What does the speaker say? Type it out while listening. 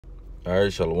All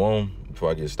right, Shalom. Before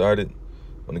I get started, I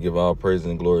want to give all praise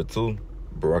and glory to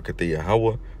Barakatha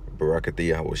Yahweh, Barakatha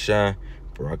Yahweh Shai,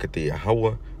 Barakatha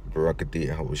Yahweh, Barakatha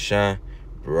Yahweh Shai,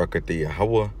 Barakatha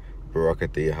Yahweh,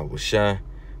 Barakatha Yahweh Shai,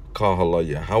 Kahala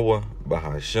Yahweh,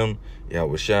 Bahashem,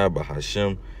 Yahweh Shai,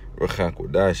 Bahashem, Rechak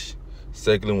Wadash.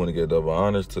 Secondly, I want to give double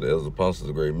honors to the elders apostles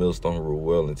of Great Millstone who rule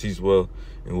well and teach well,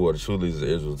 and who are the true leaders of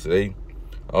Israel today.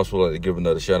 I also would like to give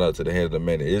another shout out to the head of the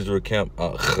Man of Israel camp,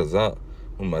 Chazak,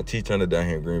 whom I teach under down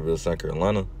here in Greenville, South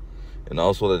Carolina. And I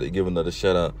also like to give another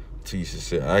shout out to you,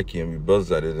 sincere Aki, and me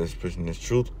brothers out there that's pushing this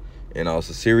truth and our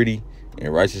sincerity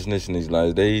and righteousness in these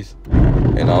last days.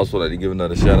 And I also like to give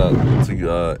another shout out to you,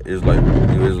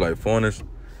 Israelite foreigners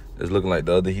that's looking like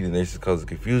the other heathen nations causing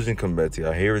confusion. Come back to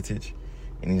our heritage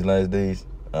in these last days.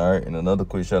 All right, and another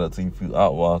quick shout out to you few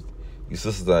outlaws, you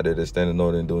sisters out there that's standing in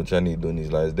order and doing what y'all need to do in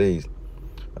these last days.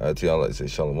 All right, to y'all like to say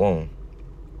shalom.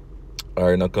 All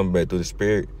right, now coming back through the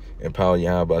spirit and power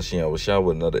Yahweh Hashem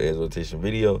with another exhortation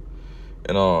video.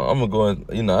 And I'm going to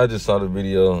go in, I just saw the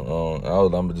video. I'm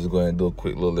going to just go ahead and do a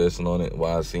quick little lesson on it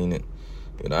while I seen it.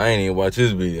 I ain't even watch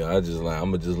this video. I'm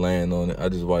going to just land on it. I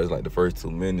just watched like the first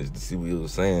 2 minutes to see what he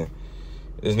was saying.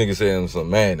 This nigga saying some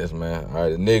madness, man. All right,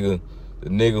 the nigga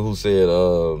who said,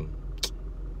 the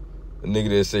nigga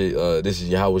that said, this is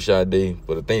Yahweh Shai Day,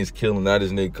 but the thing's killing. Now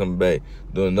this nigga coming back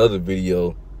doing another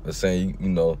video saying,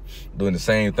 doing the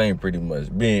same thing pretty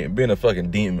much. Being a fucking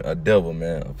demon, a devil,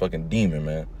 man. A fucking demon,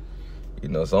 man.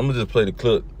 So I'm gonna just play the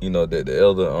clip, that the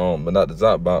elder, but not the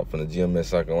Zotbot from the GMS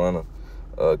South Carolina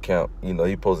account,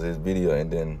 he posted his video, and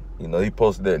then, he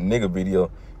posted that nigga video,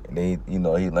 and then he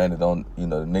landed on, the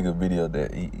nigga video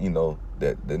that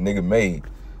that the nigga made.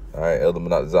 All right, Elder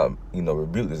Menat,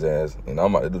 rebuked his ass, and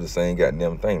I'm about to do the same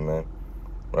goddamn thing, man.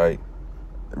 Right?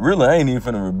 Really, I ain't even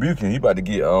finna rebuke him. He about to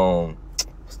get,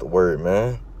 what's the word,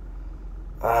 man?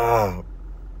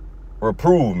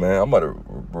 Reprove, man. I'm about to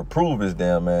reprove his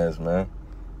damn ass, man.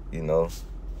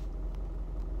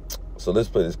 So let's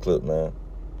play this clip, man.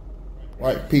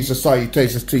 Right, peace and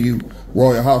salutations to you,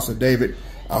 Royal House of David.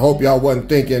 I hope y'all wasn't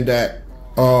thinking that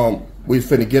we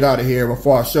finna get out of here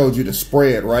before I showed you the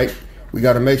spread, right? We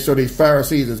got to make sure these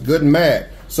Pharisees is good and mad.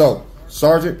 So,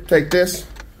 Sergeant, take this.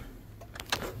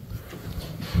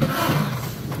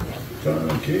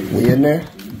 We in there?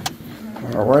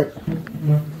 All right.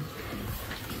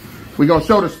 We gonna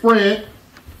show the spread.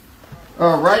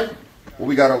 All right. What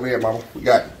we got over here, mama? We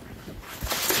got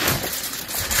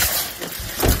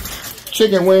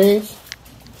chicken wings,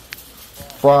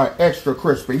 fried extra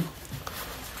crispy.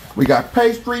 We got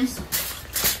pastries.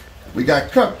 We got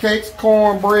cupcakes,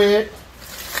 cornbread.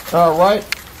 All right.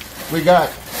 We got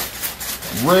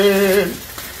red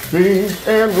beans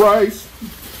and rice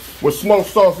with smoked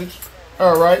sausage.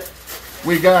 All right.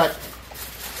 We got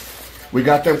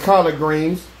them collard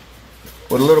greens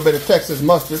with a little bit of Texas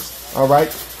mustard. All right.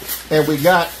 And we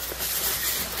got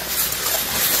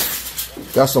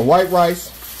some white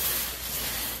rice.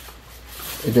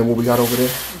 And then what we got over there?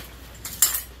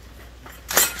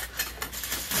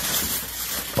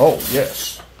 Oh,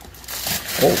 yes.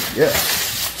 Oh, yes.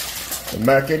 The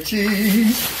mac and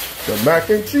cheese. The mac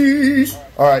and cheese.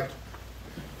 All right.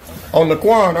 On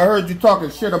Laquan, I heard you talking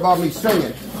shit about me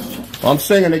singing. I'm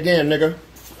singing again, nigga.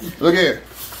 Look here.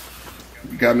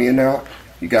 You got me in there?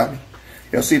 You got me?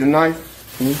 Y'all see the knife?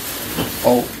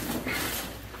 Oh.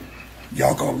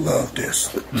 Y'all gonna love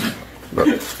this.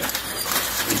 Look.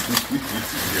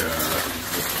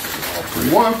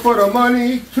 One for the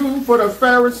money, two for the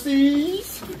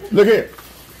Pharisees. Look here.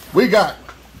 We got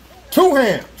 2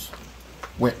 hams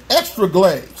with extra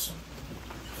glaze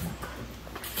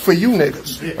for you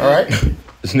niggas. All right?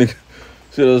 This nigga,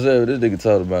 see what I'm saying? This nigga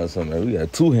talking about something, man. We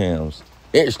got 2 hams,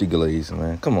 extra glazed,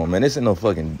 man. Come on, man. This ain't no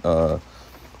fucking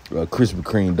Krispy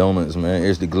Kreme donuts, man.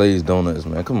 Extra glazed donuts,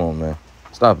 man. Come on, man.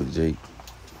 Stop it, Jake.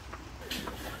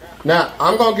 Now,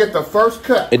 I'm going to get the first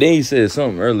cut. And then he said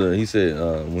something earlier. He said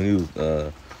when he was,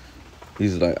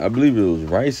 he's like, I believe it was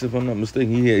rice, if I'm not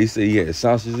mistaken. He said he had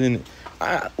sausage in it.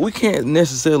 We can't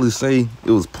necessarily say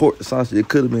it was pork sausage. It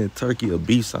could have been turkey or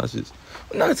beef sausage.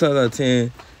 9 times out of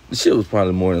 10, the shit was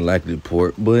probably more than likely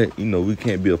pork. But, we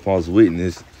can't be a false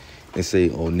witness and say,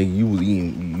 oh, nigga, you was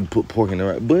eating, you put pork in the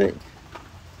right. But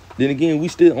then again, we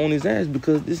still on his ass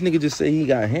because this nigga just say he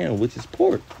got ham, which is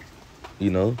pork,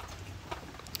 So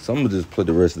I'm going to just play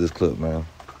the rest of this clip, man.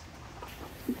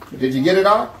 Did you get it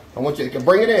out? I want you to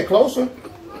bring it in closer.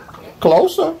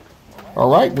 Closer. All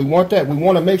right, we want that. We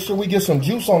want to make sure we get some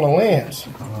juice on the lens.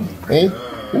 Hey?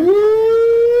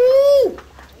 Woo!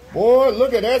 Boy,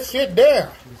 look at that shit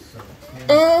there.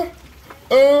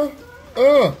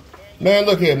 Man,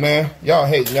 look here, man. Y'all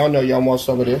hating. Y'all know y'all want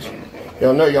some of this.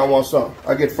 Y'all know y'all want something.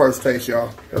 I get first taste,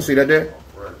 y'all. Y'all see that there?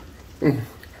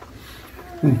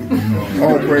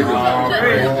 All praises.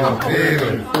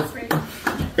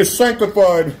 It's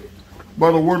sanctified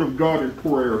by the word of God in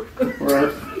prayer. All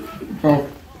right. So,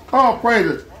 all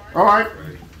praises. All right.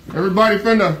 Everybody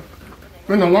finna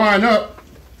line up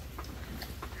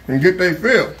and get their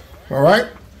fill. All right.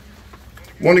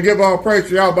 Want to give all praise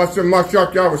to y'all about some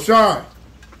Mashiach Yahushua.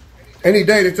 Any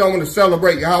day that y'all want to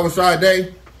celebrate Yahushua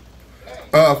Day,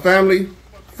 family,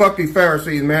 fuck these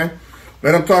Pharisees, man.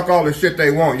 Let them talk all the shit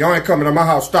they want. Y'all ain't coming to my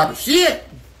house stopping shit.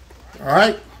 All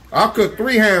right? I'll cook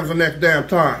 3 hams the next damn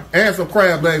time. And some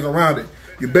crab legs around it.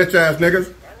 You bitch ass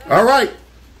niggas. All right.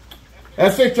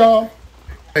 That's it, y'all.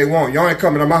 They want. Y'all ain't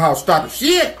coming to my house stopping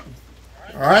shit.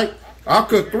 All right? I'll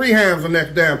cook 3 hams the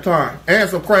next damn time. And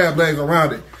some crab legs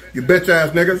around it. You bitch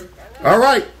ass niggas. All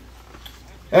right.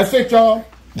 That's it, y'all.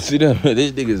 See that?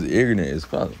 This nigga's ignorant as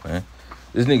fuck, man.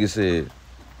 This nigga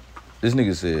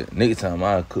said, next time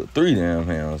I'll cook 3 damn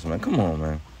hams, man. Come on,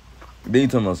 man. Then you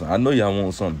talking about something. I know y'all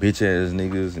want some bitch ass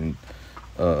niggas and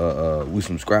we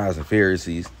some scribes and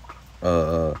Pharisees.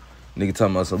 Nigga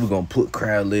talking about something. We gonna put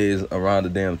crab legs around the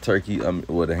damn turkey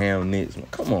or the ham necks. Man,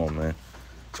 come on, man.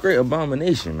 Straight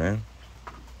abomination, man.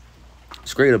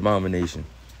 Straight abomination.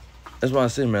 That's why I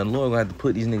said, man, the Lord gonna have to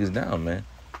put these niggas down, man.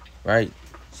 Right?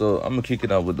 So I'm gonna kick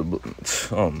it off with the book.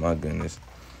 Oh my goodness.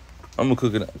 I'm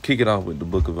gonna kick it off with the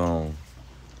book of we're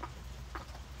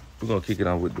gonna kick it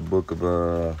off with the book of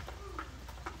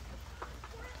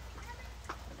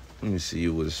let me see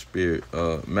with the spirit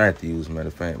Matthews, matter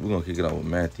of fact. We're gonna kick it off with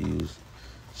Matthews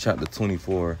chapter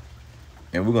 24.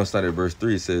 And we're gonna start at verse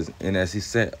 3. It says, and as he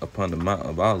sat upon the Mount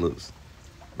of Olives,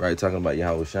 right, talking about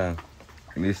Yahushua.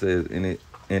 And it says,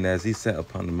 and as he sat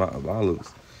upon the Mount of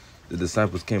Olives, the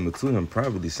disciples came unto him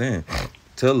privately, saying,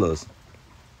 tell us,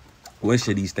 when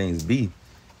should these things be?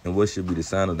 And what should be the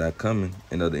sign of thy coming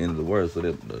and of the end of the world? So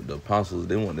that the apostles,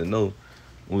 they wanted to know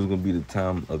when was going to be the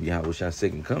time of Yahushua's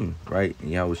second coming, right?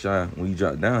 And Yahushua, when you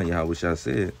drop down, Yahushua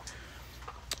said,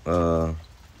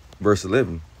 verse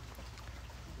 11,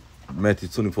 Matthew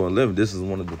 24:11, this is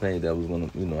one of the things that was going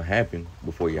to, happen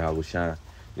before Yahushua,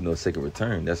 second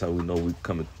return. That's how we know we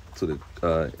coming to the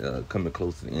coming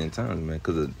close to the end times, man,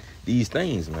 because of these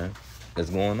things, man, that's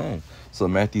going on. So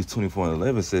Matthew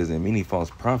 24:11 says, and many false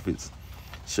prophets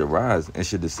should rise and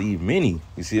should deceive many.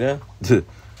 You see that? This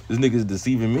nigga is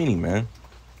deceiving many, man.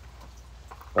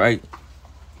 Right?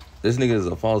 This nigga is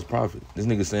a false prophet. This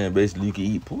nigga saying basically you can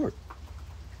eat pork.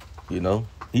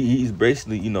 He's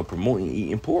basically, promoting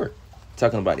eating pork.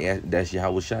 Talking about that's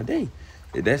Yahushua Day.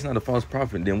 If that's not a false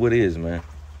prophet, then what is, man?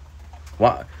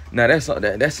 Why? Now that's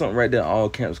something right there all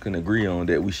camps can agree on,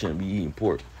 that we shouldn't be eating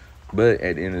pork. But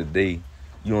at the end of the day,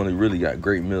 you only really got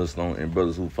Great Millstone and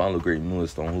brothers who follow Great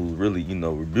Millstone who's really,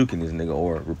 rebuking this nigga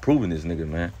or reproving this nigga,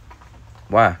 man.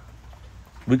 Why?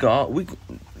 We ain't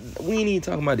even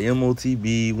talking about the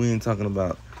MOTB. We ain't talking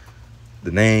about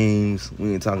the names.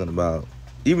 We ain't talking about,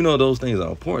 even though those things are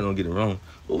important, don't get it wrong,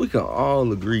 but we can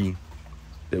all agree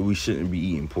that we shouldn't be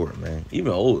eating pork, man.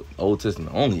 Even Old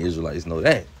Testament only Israelites know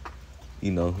that.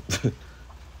 You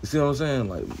see what I'm saying?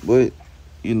 Like, but,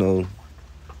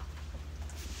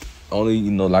 only,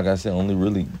 like I said, only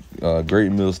really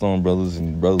Great Millstone brothers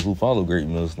and brothers who follow Great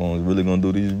Millstone is really gonna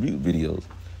do these rebuke videos.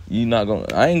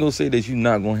 I ain't gonna say that you're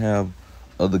not gonna have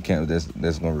other camps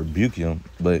that's gonna rebuke him,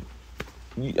 but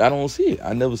I don't see it.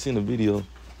 I never seen a video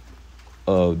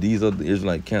of these other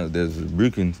Israelite camps that's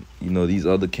rebuking, these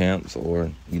other camps or,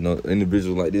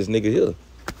 individuals like this nigga here,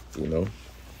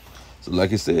 So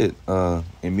like I said,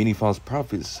 and many false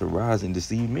prophets shall rise and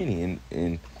deceive many,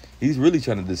 and he's really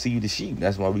trying to deceive the sheep.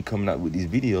 That's why we coming out with these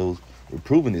videos,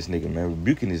 reproving this nigga, man,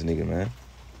 rebuking this nigga, man,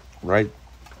 right?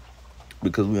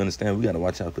 Because we understand we got to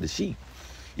watch out for the sheep.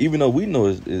 Even though we know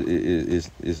it's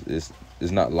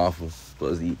not lawful for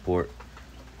us to eat pork,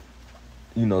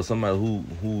 somebody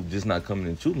who just not coming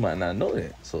in truth might not know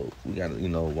that. So we got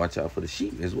to, watch out for the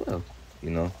sheep as well,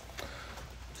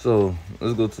 So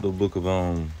let's go to the book of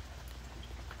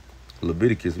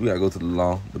Leviticus. We got to go to the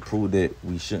law to prove that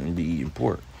we shouldn't be eating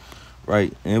pork.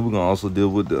 Right, and we're going to also deal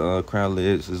with the crowd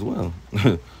legs as well.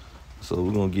 So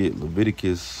we're going to get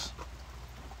Leviticus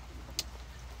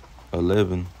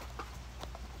 11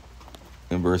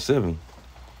 and verse 7.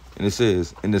 And it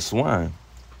says, and the swine,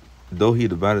 though he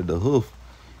divided the hoof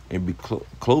and be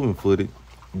cloven-footed,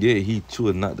 yet he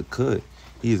cheweth not the cud.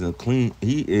 He is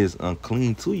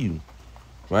unclean to you.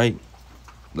 Right?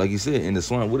 Like you said, in the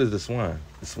swine, what is the swine?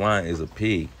 The swine is a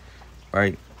pig.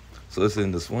 Right? So it's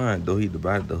in the swine, though he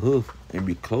divided the hoof and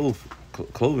be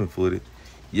cloven-footed,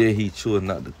 yet he cheweth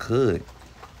not the cud.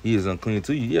 he is unclean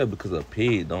to you. Yeah, because a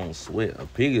pig don't sweat. A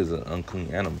pig is an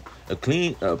unclean animal. A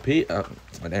pig.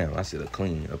 Damn, I said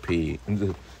a pig.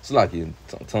 It's like your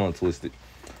tongue twisted.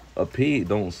 A pig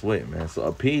don't sweat, man. So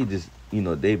a pig just,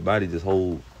 their body just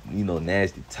hold,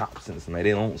 nasty toxins, man.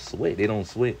 They don't sweat. They don't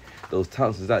sweat those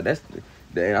toxins out.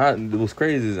 What's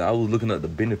crazy is I was looking up the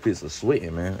benefits of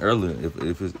sweating, man, earlier.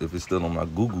 If it's still on my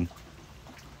Google.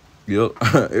 Yep,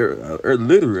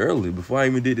 literally early before I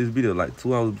even did this video, like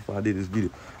 2 hours before I did this video,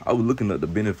 I was looking at the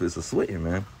benefits of sweating,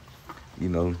 man.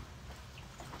 And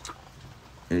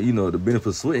the benefits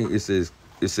of sweating. It says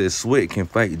sweat can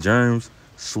fight germs.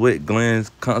 Sweat glands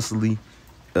constantly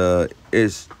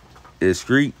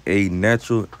excrete a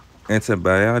natural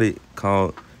antibiotic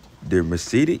called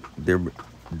dermicidic.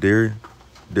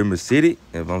 Dermicidic,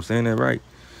 if I'm saying that right.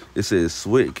 It says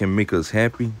sweat can make us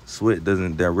happy. Sweat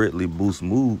doesn't directly boost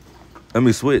mood.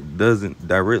 Sweat doesn't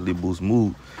directly boost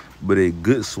mood, but a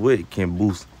good sweat can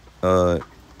boost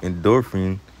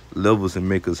endorphin levels and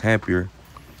make us happier.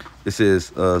 It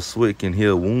says sweat can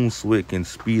heal wounds. Sweat can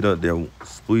speed up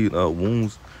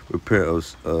wounds, repair of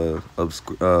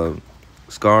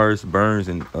scars, burns,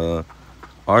 and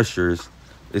ulcers.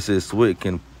 It says sweat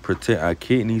can protect our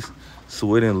kidneys.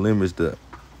 Sweating limits the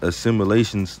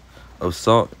assimilations of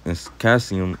salt and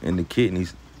calcium in the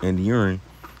kidneys and the urine,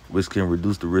 which can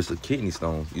reduce the risk of kidney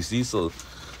stones. You see, so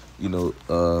and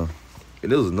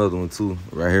there was another one too,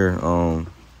 right here.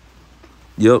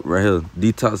 Yep, right here.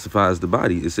 Detoxifies the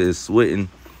body. It says sweating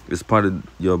is part of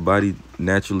your body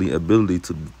naturally ability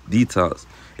to detox.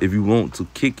 If you want to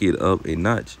kick it up a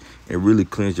notch and really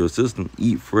cleanse your system,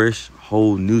 eat fresh,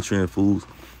 whole nutrient foods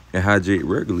and hydrate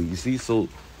regularly. You see, so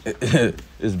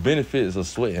it's benefits of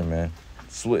sweating, man.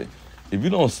 Sweat. If you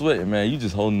don't sweat, man, you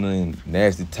just holding in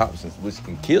nasty toxins, which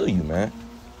can kill you, man.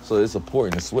 So it's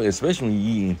important to sweat, especially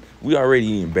when we already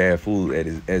eating bad food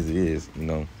as it is,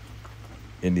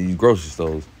 in these grocery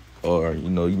stores, or you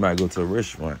might go to a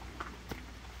restaurant.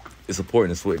 It's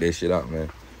important to sweat that shit out, man.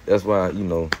 That's why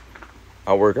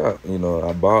I work out.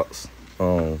 I box,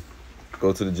 go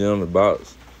to the gym and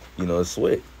box.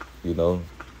 Sweat.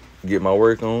 Get my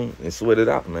work on and sweat it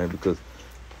out, man, because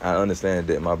I understand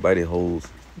that my body holds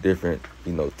different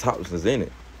toxins in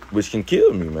it, which can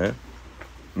kill me, man.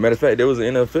 Matter of fact, there was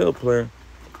an NFL player,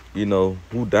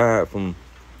 who died from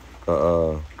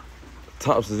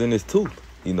toxins in his tooth.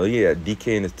 He had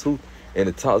decay in his tooth, and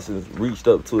the toxins reached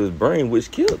up to his brain,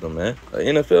 which killed him, man.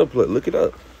 An NFL player, look it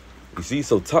up. You see,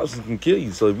 so toxins can kill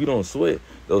you. So if you don't sweat,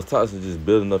 those toxins just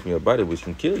building up in your body, which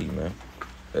can kill you, man.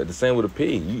 The same with a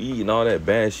pig. You eating all that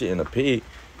bad shit in a pig,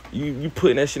 you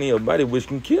putting that shit in your body, which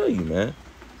can kill you, man.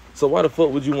 So why the fuck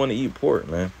would you want to eat pork,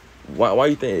 man? Why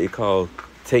you think it called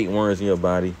tapeworms in your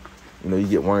body? You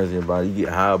get worms in your body, you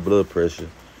get high blood pressure,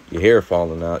 your hair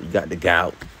falling out, you got the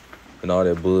gout and all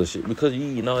that bullshit, because you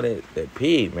eating all that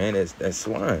pig, man. That's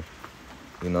swine.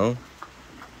 It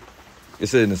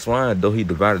said in the swine, though he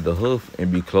divided the hoof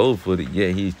and be clothed with it,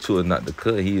 yet he chose not to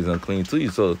cut. He is unclean to you.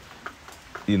 So,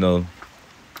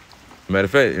 matter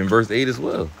of fact, in verse 8 as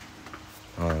well.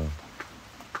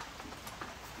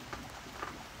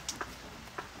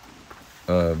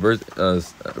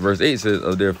 Verse 8 says,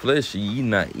 of their flesh ye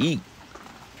not eat.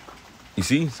 You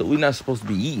see? So we're not supposed to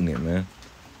be eating it, man.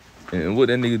 And what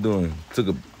that nigga doing?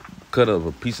 Cut up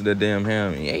a piece of that damn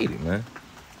ham and ate it, man.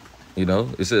 It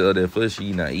says of their flesh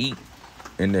ye not eat,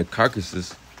 and their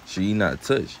carcasses shall ye not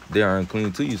touch. They are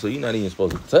unclean to you. So you're not even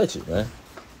supposed to touch it, man.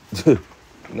 You're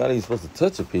not even supposed to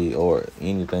touch a pig or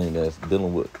anything that's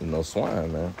dealing with,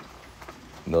 swine, man.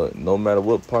 No matter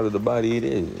what part of the body it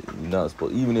is, you're not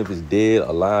supposed, even if it's dead,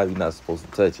 alive, you're not supposed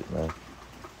to touch it, man.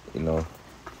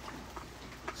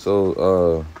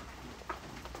 So,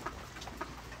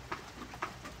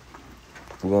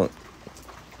 we're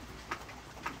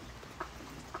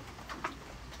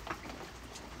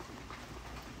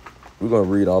going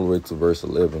to read all the way to verse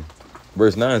 11.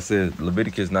 Verse 9 says,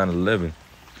 Leviticus 9:11.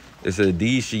 It says,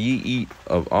 these shall ye eat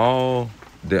of all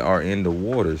that are in the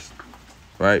waters.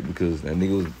 Right? Because that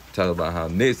nigga was talking about how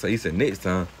next time, he said next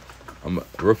time, I'm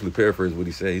roughly paraphrase what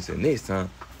he said. He said next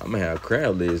time, I'm going to have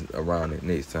crab legs around it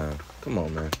next time. Come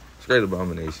on, man. Straight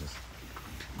abominations.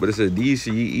 But it says, these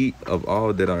shall ye eat of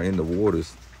all that are in the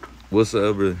waters,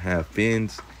 whatsoever have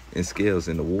fins and scales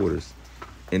in the waters,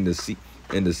 in the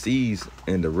seas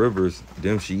and the rivers,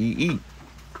 them shall ye eat.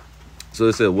 So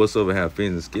it said, whatsoever have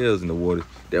fins and scales in the water,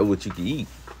 that what you can eat.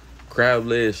 Crab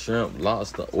legs, shrimp,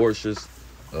 lobster, oysters,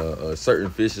 certain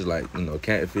fishes like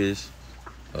catfish,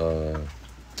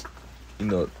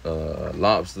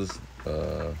 lobsters,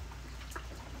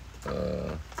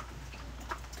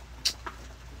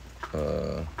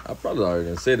 I probably already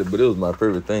done said it, but it was my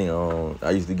favorite thing.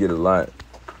 I used to get a lot.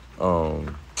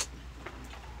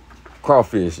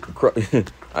 Crawfish.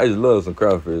 I just love some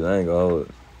crawfish. I ain't gonna hold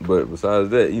it. But besides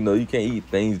that, you can't eat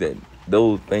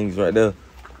those things right there.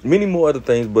 Many more other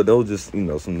things, but those just,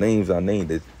 some names I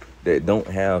named that don't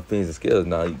have fins and scales.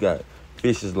 Now you got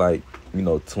fishes like,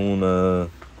 tuna,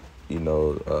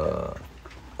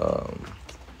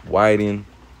 whiting,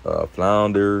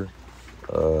 flounder,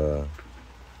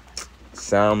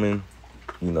 salmon,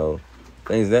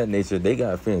 things of that nature. They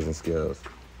got fins and scales,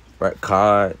 right?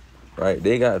 Cod, right?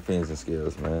 They got fins and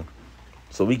scales, man.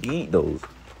 So we can eat those.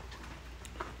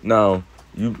 Now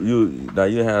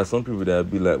you have some people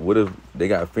that be like, what if they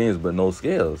got fins but no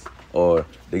scales, or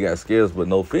they got scales but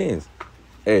no fins?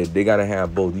 Hey, they gotta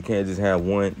have both. You can't just have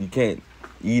one. You can't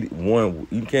eat one.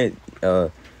 You can't.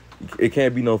 It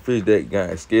can't be no fish that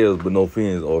got scales but no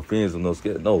fins, or fins with no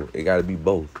scales. No, it gotta be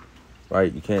both,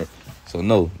 right? You can't. So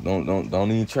no,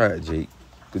 don't even try it, Jake.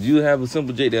 Cause you have a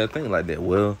simple Jake that think like that.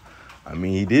 Well, I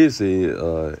mean, he did say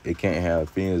it can't have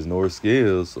fins nor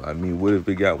scales. So, I mean, what if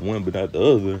it got one but not the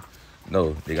other?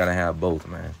 No, they gotta have both,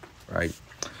 man. Right?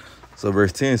 So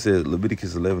verse 10 says,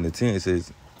 Leviticus 11:10, it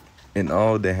says, "And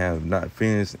all that have not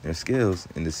fins and scales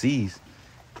in the seas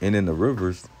and in the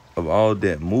rivers, of all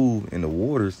that move in the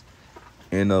waters,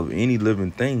 and of any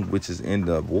living thing which is in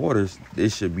the waters,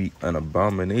 this should be an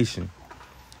abomination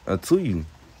unto you."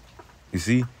 You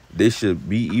see? They should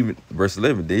be even, verse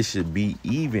 11, they should be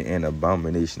even an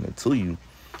abomination unto you.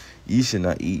 Ye should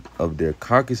not eat of their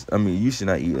carcass. You should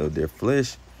not eat of their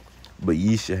flesh, but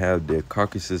ye should have their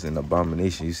carcasses an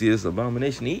abomination. You see, it's an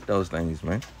abomination to eat those things,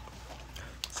 man.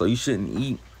 So you shouldn't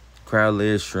eat crab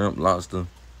legs, shrimp, lobster,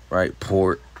 right?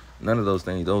 Pork. None of those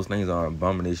things. Those things are an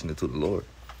abomination to the Lord.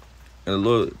 And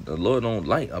the Lord don't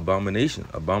like abominations,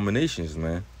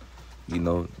 man.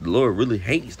 The Lord really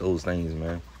hates those things,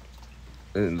 man.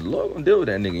 And the Lord gonna deal with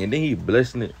that nigga. And then he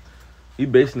blessing it. He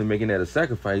basically making that a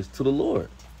sacrifice to the Lord.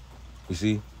 You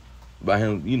see? By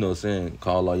him, saying,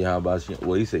 call all Yahweh Shem.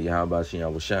 Well, he said Yahweh Shem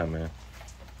Yahushua, man.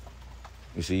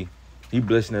 You see? He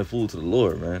blessing that food to the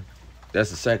Lord, man.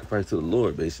 That's a sacrifice to the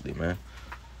Lord, basically, man.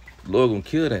 The Lord gonna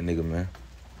kill that nigga, man.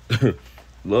 The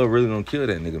Lord really gonna kill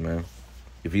that nigga, man,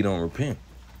 if he don't repent.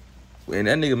 And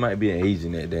that nigga might be an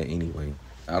agent at that anyway.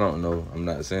 I don't know. I'm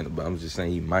not saying it, but I'm just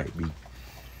saying he might be.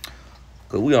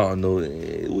 Cause we all know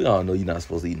you're not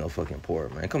supposed to eat no fucking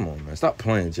pork, man. Come on, man. Stop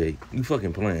playing, Jake. You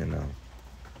fucking playing now.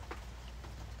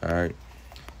 All right.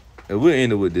 And we'll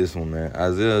end it with this one, man.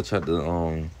 Isaiah chapter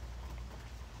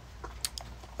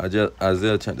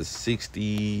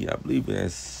 60. I believe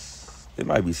it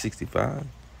might be 65.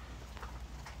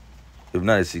 If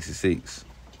not, it's 66.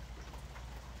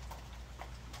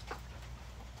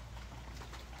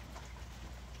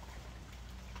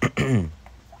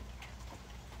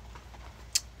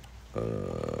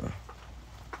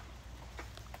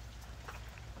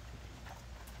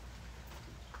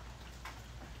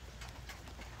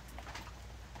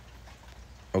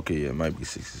 Okay, yeah, it might be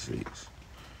 66.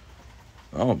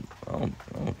 I don't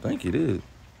think it is.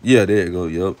 Yeah, there you go.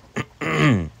 Yup.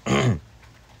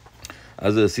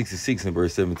 Isaiah 66 and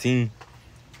verse 17.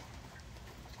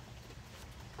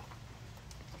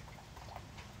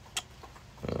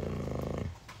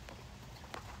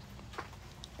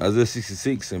 Isaiah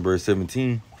 66 and verse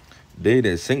 17. They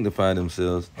that sanctify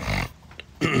themselves,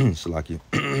 Salaki.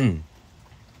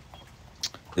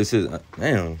 It says,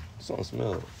 damn, something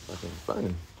smells fucking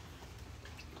funny.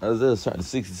 Isaiah chapter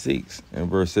 66 and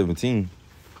verse 17.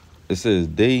 It says,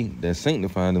 they that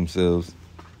sanctify themselves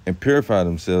and purify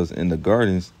themselves in the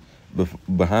gardens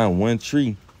behind one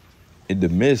tree, in the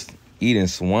midst, eating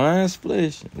swine's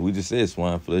flesh. We just said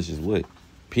swine flesh is what?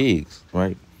 Pigs,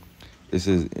 right? It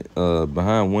says,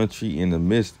 behind one tree in the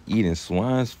midst, eating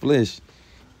swine's flesh,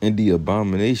 and the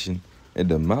abomination and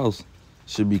the mouse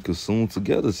should be consumed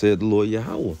together, said the Lord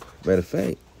Yahweh. Matter of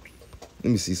fact,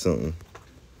 let me see something.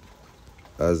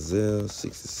 Isaiah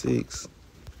 66,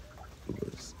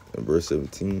 verse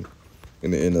 17,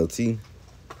 in the NLT.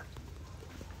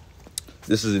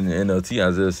 This is in the NLT,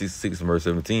 Isaiah 66, verse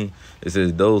 17. It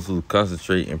says, those who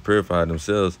concentrate and purify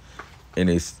themselves in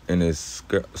a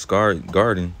scarred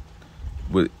garden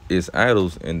with its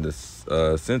idols in the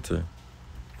center,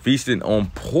 feasting on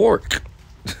pork.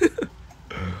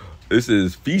 This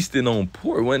is feasting on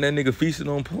pork. Wasn't that nigga feasting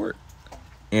on pork?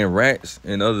 And rats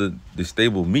and other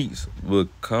distable meats will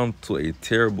come to a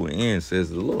terrible end, says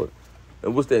the Lord.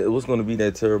 And what's that? What's going to be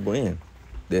that terrible end?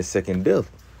 That second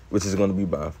death, which is going to be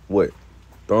by what?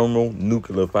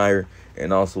 Thermonuclear fire,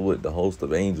 and also with the host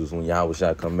of angels when Yahweh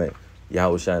shall come back.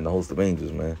 Yahweh shall and the host of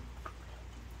angels, man.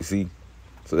 You see?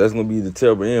 So that's gonna be the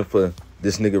terrible end for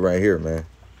this nigga right here, man.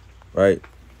 Right?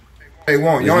 They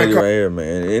won't. This Y'all ain't nigga come. right here,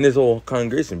 man, and this whole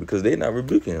congregation, because they not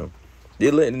rebuking him.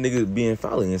 They letting the niggas be in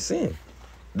folly and sin.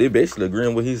 They basically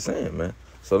agreeing with what he's saying, man.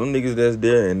 So them niggas that's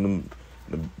there and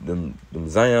them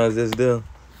Zions that's there,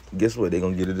 guess what? They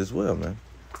gonna get it as well, man.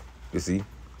 You see?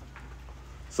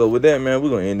 So with that, man, we're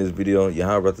gonna end this video.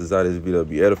 Yahweh Ratazah, this video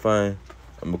be edifying.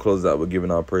 I'm gonna close out with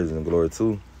giving our praise and glory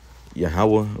to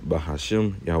Yahweh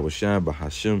Bahashim, Yahweh Shai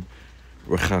Bahashim,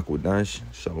 Rachak Wadash.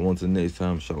 Shalom till next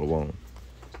time. Shalom.